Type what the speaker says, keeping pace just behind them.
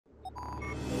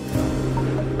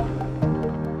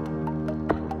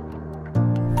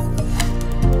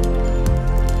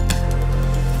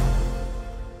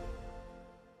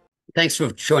Thanks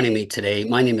for joining me today.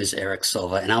 My name is Eric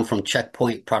Silva, and I'm from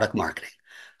Checkpoint Product Marketing.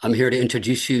 I'm here to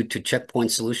introduce you to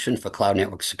Checkpoint's solution for cloud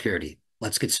network security.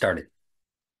 Let's get started.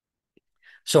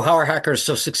 So how are hackers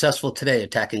so successful today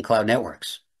attacking cloud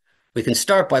networks? We can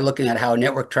start by looking at how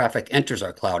network traffic enters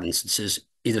our cloud instances,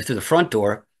 either through the front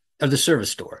door or the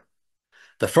service door.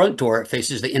 The front door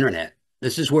faces the internet.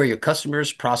 This is where your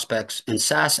customers, prospects, and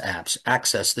SaaS apps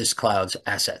access this cloud's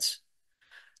assets.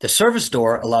 The service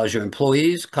door allows your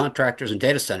employees, contractors, and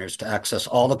data centers to access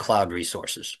all the cloud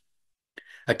resources.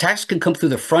 Attacks can come through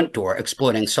the front door,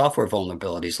 exploiting software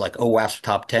vulnerabilities like OWASP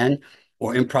Top 10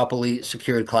 or improperly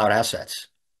secured cloud assets.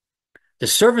 The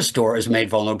service door is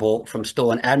made vulnerable from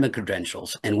stolen admin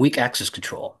credentials and weak access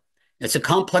control. It's a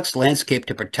complex landscape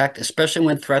to protect, especially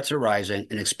when threats are rising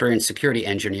and experienced security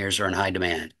engineers are in high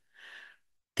demand.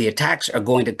 The attacks are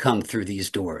going to come through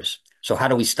these doors. So how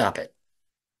do we stop it?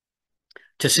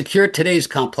 To secure today's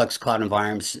complex cloud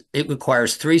environments, it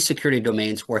requires three security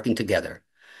domains working together.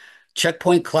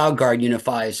 Checkpoint CloudGuard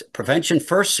unifies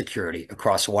prevention-first security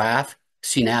across WAF,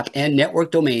 CNAP, and network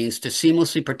domains to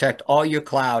seamlessly protect all your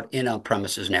cloud and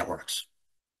on-premises networks.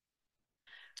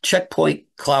 Checkpoint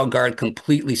CloudGuard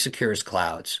completely secures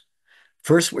clouds.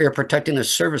 First, we are protecting the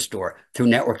service door through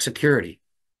network security.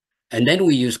 And then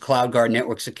we use CloudGuard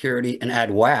network security and add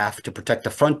WAF to protect the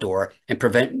front door and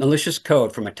prevent malicious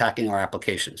code from attacking our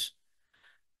applications.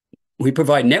 We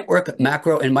provide network,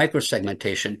 macro, and micro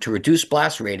segmentation to reduce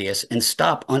blast radius and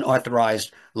stop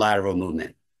unauthorized lateral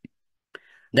movement.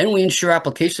 Then we ensure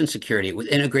application security with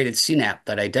integrated CNAP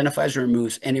that identifies and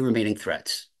removes any remaining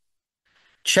threats.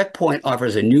 Checkpoint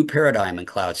offers a new paradigm in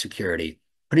cloud security,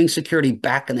 putting security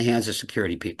back in the hands of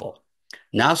security people.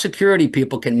 Now security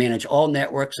people can manage all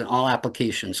networks and all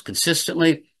applications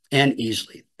consistently and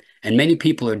easily, and many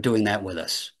people are doing that with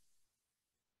us.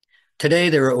 Today,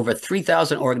 there are over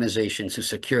 3,000 organizations who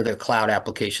secure their cloud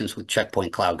applications with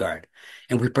Checkpoint CloudGuard,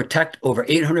 and we protect over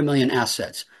 800 million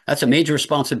assets. That's a major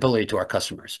responsibility to our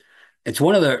customers. It's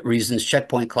one of the reasons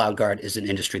Checkpoint CloudGuard is an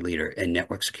industry leader in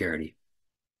network security.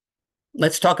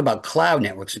 Let's talk about cloud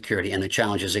network security and the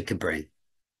challenges it could bring.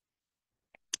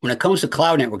 When it comes to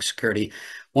cloud network security,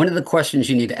 one of the questions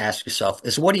you need to ask yourself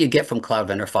is, what do you get from cloud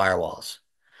vendor firewalls?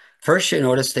 First, you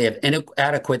notice they have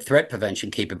inadequate threat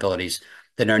prevention capabilities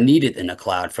that are needed in the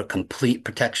cloud for complete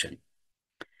protection,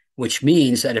 which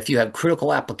means that if you have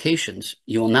critical applications,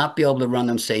 you will not be able to run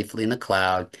them safely in the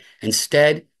cloud.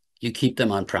 Instead, you keep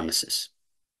them on premises.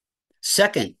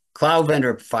 Second, cloud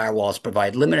vendor firewalls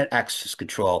provide limited access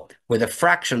control with a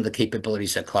fraction of the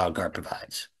capabilities that CloudGuard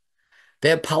provides. They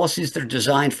have policies that are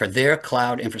designed for their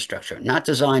cloud infrastructure, not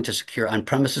designed to secure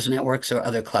on-premises networks or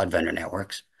other cloud vendor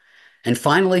networks. And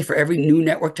finally, for every new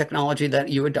network technology that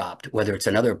you adopt, whether it's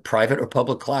another private or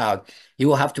public cloud, you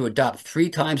will have to adopt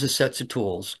 3 times the sets of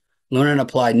tools, learn and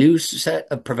apply new set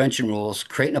of prevention rules,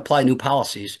 create and apply new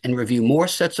policies, and review more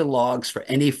sets of logs for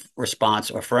any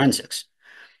response or forensics.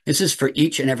 This is for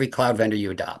each and every cloud vendor you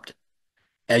adopt.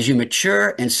 As you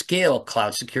mature and scale,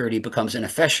 cloud security becomes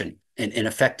inefficient and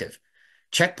ineffective.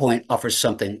 Checkpoint offers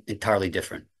something entirely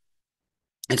different.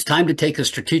 It's time to take a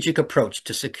strategic approach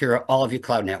to secure all of your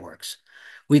cloud networks.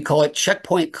 We call it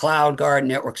Checkpoint CloudGuard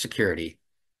Network Security,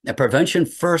 a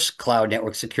prevention-first cloud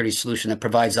network security solution that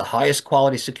provides the highest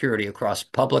quality security across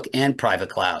public and private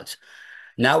clouds.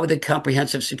 Now, with a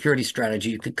comprehensive security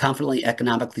strategy, you can confidently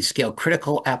economically scale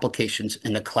critical applications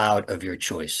in the cloud of your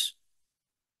choice.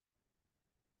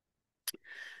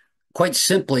 Quite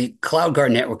simply,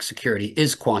 CloudGuard Network Security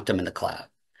is Quantum in the cloud.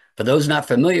 For those not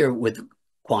familiar with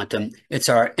Quantum, it's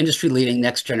our industry-leading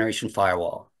next-generation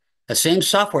firewall. The same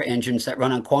software engines that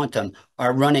run on Quantum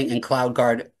are running in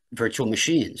CloudGuard virtual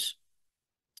machines.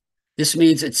 This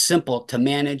means it's simple to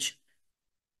manage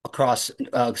across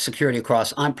security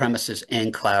across on-premises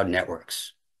and cloud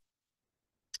networks.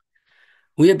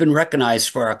 We have been recognized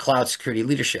for our cloud security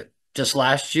leadership. Just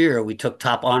last year, we took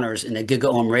top honors in the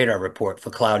GigaOM Radar report for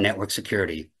cloud network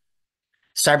security.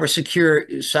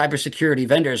 Cybersecurity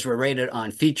vendors were rated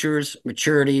on features,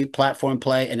 maturity, platform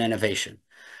play, and innovation.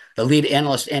 The lead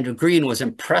analyst, Andrew Green, was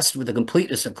impressed with the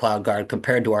completeness of CloudGuard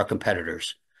compared to our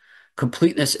competitors.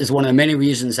 Completeness is one of the many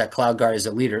reasons that CloudGuard is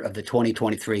the leader of the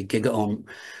 2023 GigaOM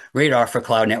Radar for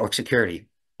cloud network security.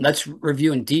 Let's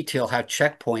review in detail how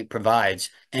Checkpoint provides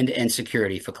end-to-end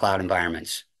security for cloud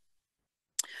environments.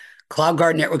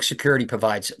 CloudGuard Network Security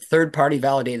provides third-party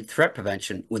validated threat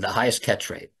prevention with the highest catch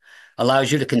rate,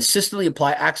 allows you to consistently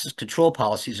apply access control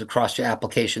policies across your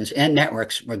applications and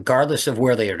networks, regardless of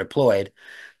where they are deployed.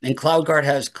 And CloudGuard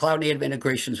has cloud-native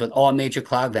integrations with all major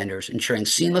cloud vendors, ensuring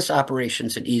seamless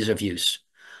operations and ease of use.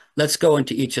 Let's go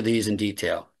into each of these in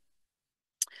detail.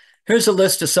 Here's a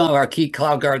list of some of our key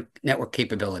CloudGuard network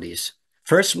capabilities.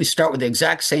 First, we start with the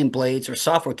exact same blades or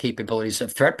software capabilities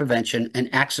of threat prevention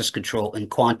and access control in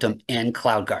Quantum and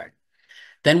CloudGuard.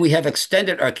 Then we have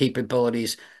extended our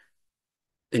capabilities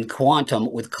in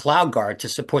Quantum with CloudGuard to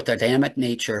support the dynamic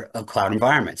nature of cloud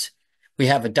environments. We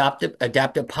have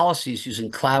adaptive policies using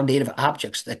cloud-native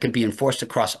objects that can be enforced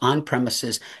across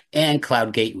on-premises and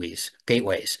cloud gateways.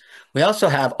 We also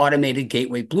have automated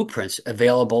gateway blueprints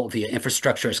available via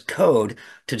infrastructure as code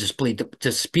to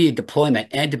speed deployment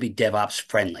and to be DevOps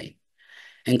friendly.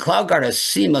 And CloudGuard has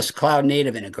seamless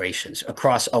cloud-native integrations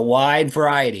across a wide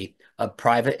variety of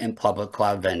private and public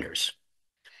cloud vendors.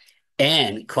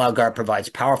 And CloudGuard provides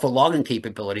powerful logging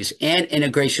capabilities and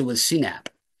integration with CNAPP.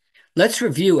 Let's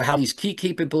review how these key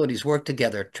capabilities work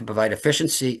together to provide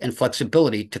efficiency and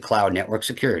flexibility to cloud network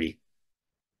security.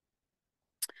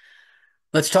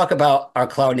 Let's talk about our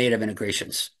cloud native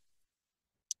integrations.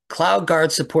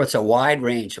 CloudGuard supports a wide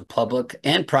range of public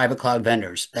and private cloud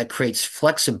vendors that creates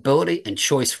flexibility and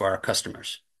choice for our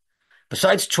customers.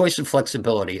 Besides choice and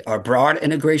flexibility, our broad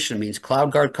integration means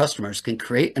CloudGuard customers can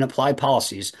create and apply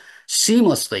policies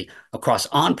seamlessly across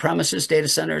on-premises data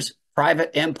centers,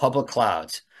 private and public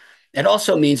clouds. It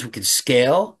also means we can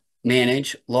scale,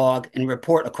 manage, log, and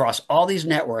report across all these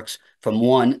networks from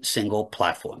one single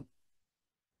platform.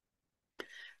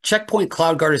 Checkpoint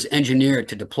CloudGuard is engineered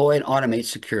to deploy and automate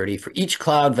security for each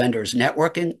cloud vendor's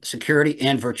networking, security,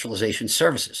 and virtualization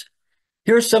services.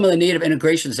 Here are some of the native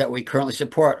integrations that we currently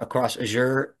support across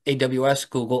Azure, AWS,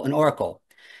 Google, and Oracle.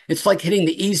 It's like hitting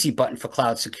the easy button for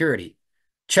cloud security.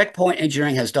 Checkpoint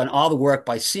Engineering has done all the work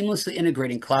by seamlessly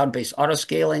integrating cloud-based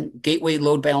autoscaling, gateway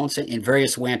load balancing, and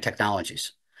various WAN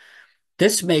technologies.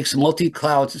 This makes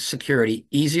multi-cloud security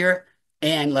easier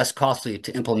and less costly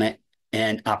to implement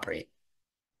and operate.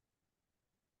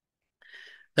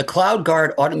 The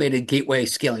CloudGuard Automated Gateway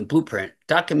Scaling Blueprint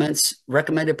documents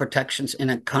recommended protections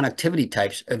and connectivity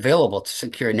types available to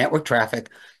secure network traffic,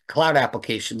 cloud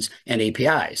applications, and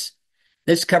APIs.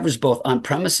 This covers both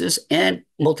on-premises and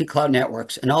multi-cloud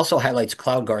networks and also highlights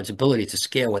CloudGuard's ability to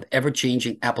scale with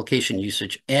ever-changing application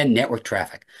usage and network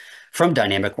traffic from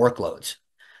dynamic workloads.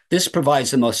 This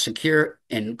provides the most secure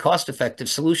and cost-effective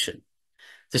solution.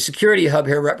 The Security Hub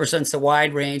here represents a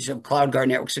wide range of CloudGuard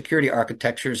network security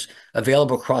architectures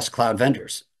available across cloud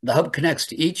vendors. The hub connects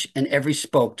to each and every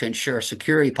spoke to ensure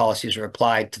security policies are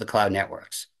applied to the cloud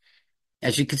networks.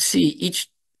 As you can see, each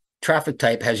traffic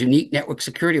type has unique network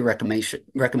security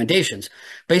recommendations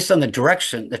based on the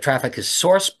direction the traffic is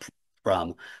sourced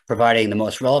from, providing the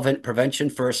most relevant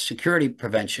prevention-first security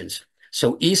preventions.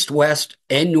 So east, west,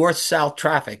 and north-south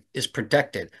traffic is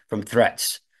protected from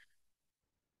threats.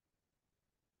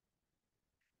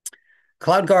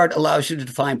 CloudGuard allows you to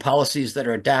define policies that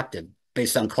are adaptive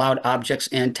based on cloud objects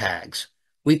and tags.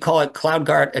 We call it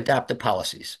CloudGuard Adaptive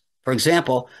Policies. For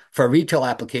example, for a retail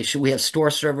application, we have store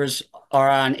servers are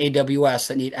on AWS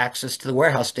that need access to the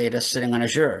warehouse data sitting on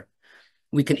Azure.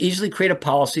 We can easily create a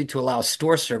policy to allow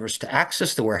store servers to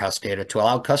access the warehouse data to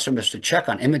allow customers to check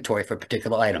on inventory for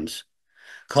particular items.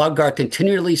 CloudGuard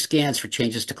continually scans for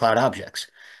changes to cloud objects.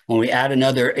 When we add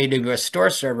another AWS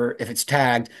store server, if it's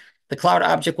tagged, the cloud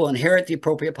object will inherit the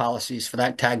appropriate policies for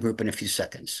that tag group in a few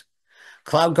seconds.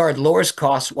 CloudGuard lowers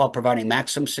costs while providing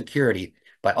maximum security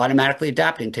by automatically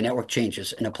adapting to network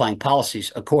changes and applying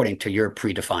policies according to your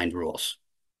predefined rules.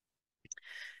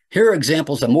 Here are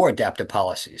examples of more adaptive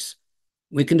policies.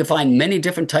 We can define many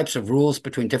different types of rules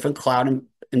between different cloud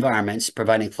environments,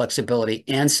 providing flexibility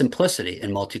and simplicity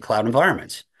in multi-cloud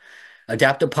environments.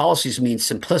 Adaptive policies mean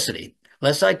simplicity,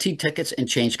 less IT tickets, and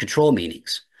change control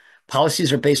meanings.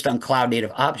 Policies are based on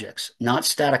cloud-native objects, not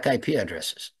static IP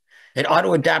addresses. It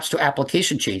auto-adapts to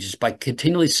application changes by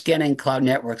continually scanning cloud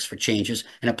networks for changes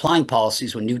and applying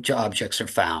policies when new objects are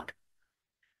found.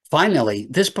 Finally,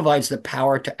 this provides the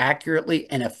power to accurately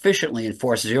and efficiently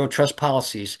enforce zero-trust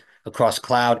policies across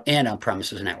cloud and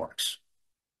on-premises networks.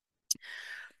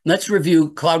 Let's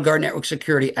review CloudGuard Network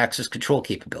Security Access Control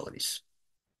capabilities.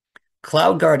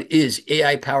 CloudGuard is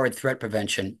AI-powered threat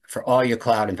prevention for all your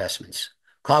cloud investments.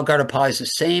 CloudGuard applies the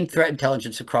same threat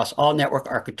intelligence across all network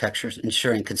architectures,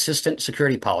 ensuring consistent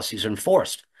security policies are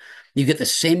enforced. You get the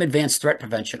same advanced threat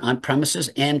prevention on premises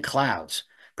and clouds,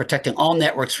 protecting all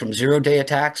networks from zero-day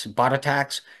attacks, bot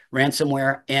attacks,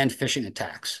 ransomware, and phishing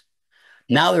attacks.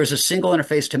 Now there's a single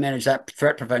interface to manage that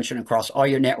threat prevention across all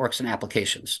your networks and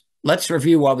applications. Let's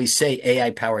review why we say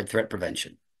AI-powered threat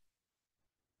prevention.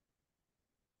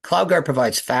 CloudGuard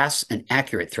provides fast and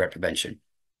accurate threat prevention.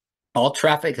 All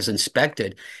traffic is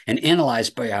inspected and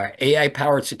analyzed by our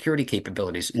AI-powered security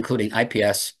capabilities, including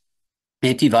IPS,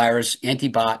 antivirus,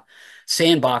 anti-bot,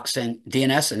 sandboxing,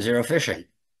 DNS, and zero phishing.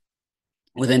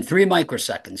 Within 3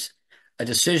 microseconds, a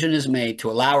decision is made to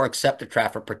allow or accept the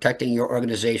traffic protecting your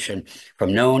organization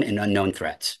from known and unknown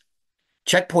threats.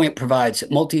 Checkpoint provides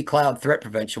multi-cloud threat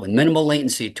prevention with minimal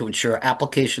latency to ensure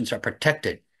applications are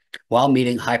protected while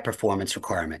meeting high-performance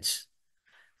requirements.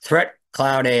 Threat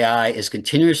Cloud AI is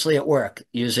continuously at work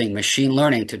using machine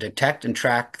learning to detect and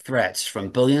track threats from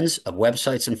billions of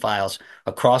websites and files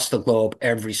across the globe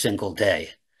every single day.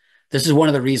 This is one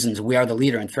of the reasons we are the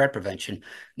leader in threat prevention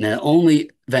and the only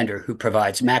vendor who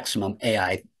provides maximum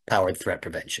AI-powered threat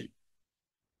prevention.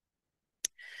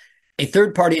 A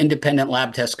third-party independent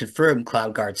lab test confirmed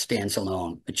CloudGuard stands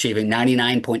alone, achieving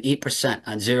 99.8%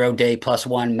 on zero-day plus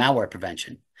one malware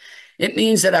prevention. It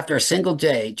means that after a single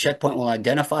day, Checkpoint will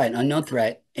identify an unknown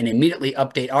threat and immediately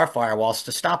update our firewalls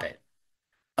to stop it.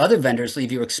 Other vendors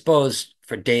leave you exposed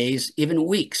for days, even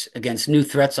weeks, against new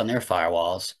threats on their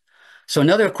firewalls. So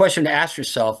another question to ask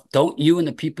yourself, don't you and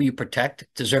the people you protect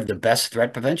deserve the best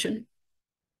threat prevention?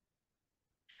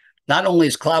 Not only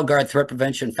is CloudGuard threat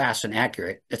prevention fast and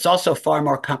accurate, it's also far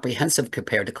more comprehensive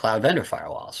compared to cloud vendor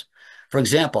firewalls. For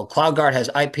example, CloudGuard has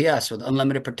IPS with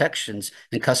unlimited protections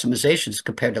and customizations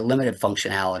compared to limited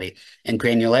functionality and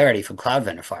granularity from cloud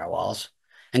vendor firewalls.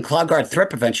 And CloudGuard threat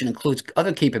prevention includes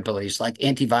other capabilities like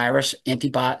antivirus,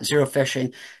 antibot, zero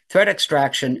phishing, threat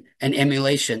extraction, and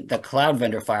emulation that cloud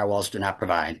vendor firewalls do not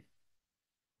provide.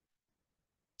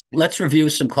 Let's review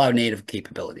some cloud-native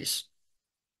capabilities.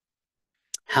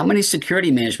 How many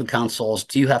security management consoles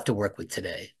do you have to work with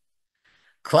today?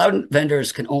 Cloud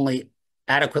vendors can only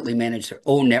adequately manage their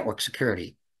own network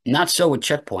security. Not so with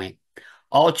Checkpoint.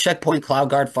 All Checkpoint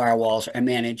CloudGuard firewalls are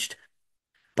managed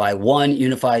by one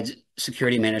unified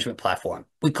security management platform.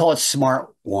 We call it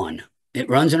Smart One. It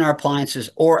runs in our appliances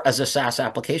or as a SaaS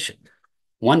application.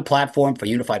 One platform for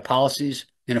unified policies,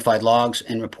 unified logs,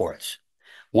 and reports.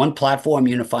 One platform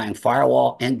unifying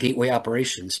firewall and gateway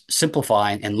operations,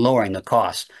 simplifying and lowering the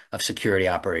cost of security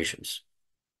operations.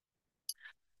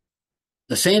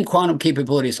 The same quantum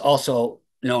capabilities, also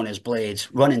known as blades,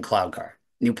 run in CloudGuard.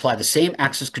 You apply the same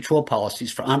access control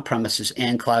policies for on-premises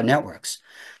and cloud networks.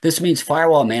 This means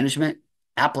firewall management,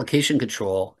 application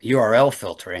control, URL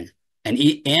filtering, and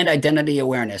identity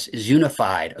awareness is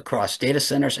unified across data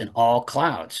centers and all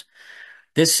clouds.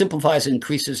 This simplifies and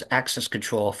increases access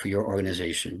control for your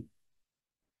organization.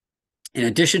 In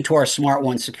addition to our Smart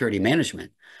One security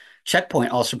management,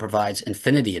 Checkpoint also provides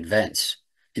Infinity Events.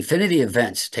 Infinity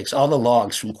Events takes all the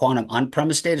logs from quantum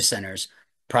on-premise data centers,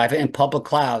 private and public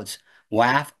clouds,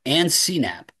 WAF, and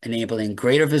CNAP, enabling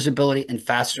greater visibility and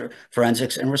faster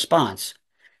forensics and response.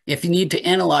 If you need to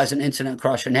analyze an incident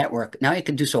across your network, now you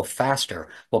can do so faster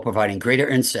while providing greater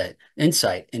insight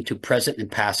into present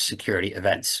and past security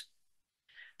events.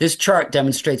 This chart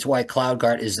demonstrates why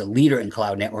CloudGuard is the leader in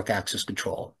cloud network access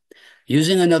control.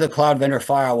 Using another cloud vendor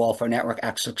firewall for network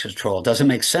access control doesn't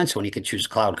make sense when you can choose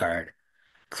CloudGuard.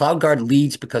 CloudGuard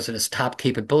leads because of its top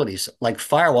capabilities, like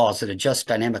firewalls that adjust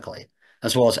dynamically,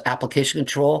 as well as application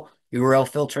control, URL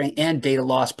filtering, and data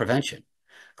loss prevention.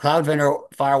 Cloud vendor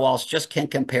firewalls just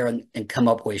can't compare and come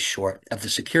up way short of the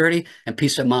security and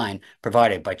peace of mind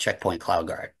provided by Checkpoint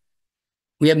CloudGuard.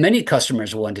 We have many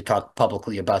customers willing to talk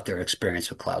publicly about their experience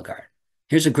with CloudGuard.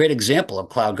 Here's a great example of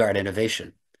CloudGuard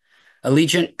innovation.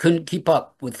 Allegiant couldn't keep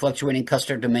up with fluctuating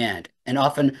customer demand and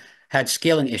often had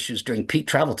scaling issues during peak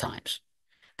travel times.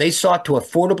 They sought to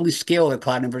affordably scale their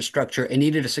cloud infrastructure and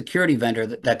needed a security vendor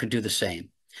that could do the same.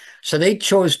 So they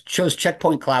chose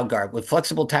Checkpoint CloudGuard with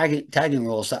flexible tagging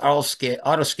rules that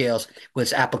auto scales with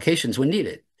its applications when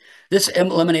needed. This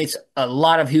eliminates a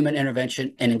lot of human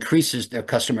intervention and increases their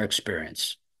customer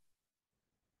experience.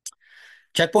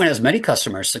 Checkpoint has many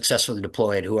customers successfully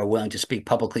deployed who are willing to speak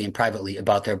publicly and privately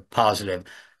about their positive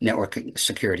networking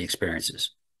security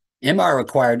experiences. MR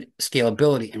required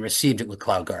scalability and received it with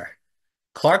CloudGuard.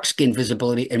 Clark's gained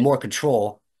visibility and more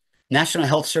control. National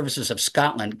Health Services of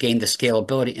Scotland gained the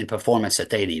scalability and performance that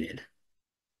they needed.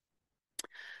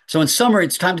 So in summary,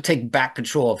 it's time to take back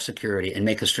control of security and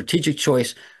make a strategic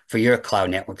choice for your cloud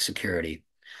network security.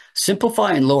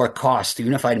 Simplify and lower costs through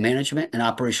unified management and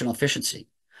operational efficiency,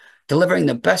 delivering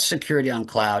the best security on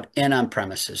cloud and on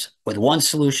premises with one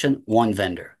solution, one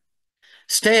vendor.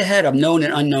 Stay ahead of known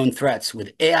and unknown threats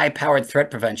with AI-powered threat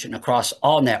prevention across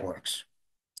all networks.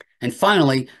 And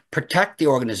finally, protect the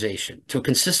organization through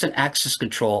consistent access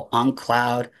control on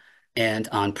cloud and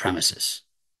on premises.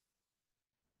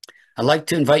 I'd like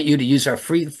to invite you to use our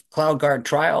free CloudGuard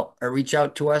trial or reach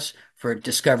out to us for a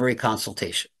discovery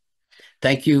consultation.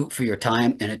 Thank you for your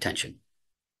time and attention.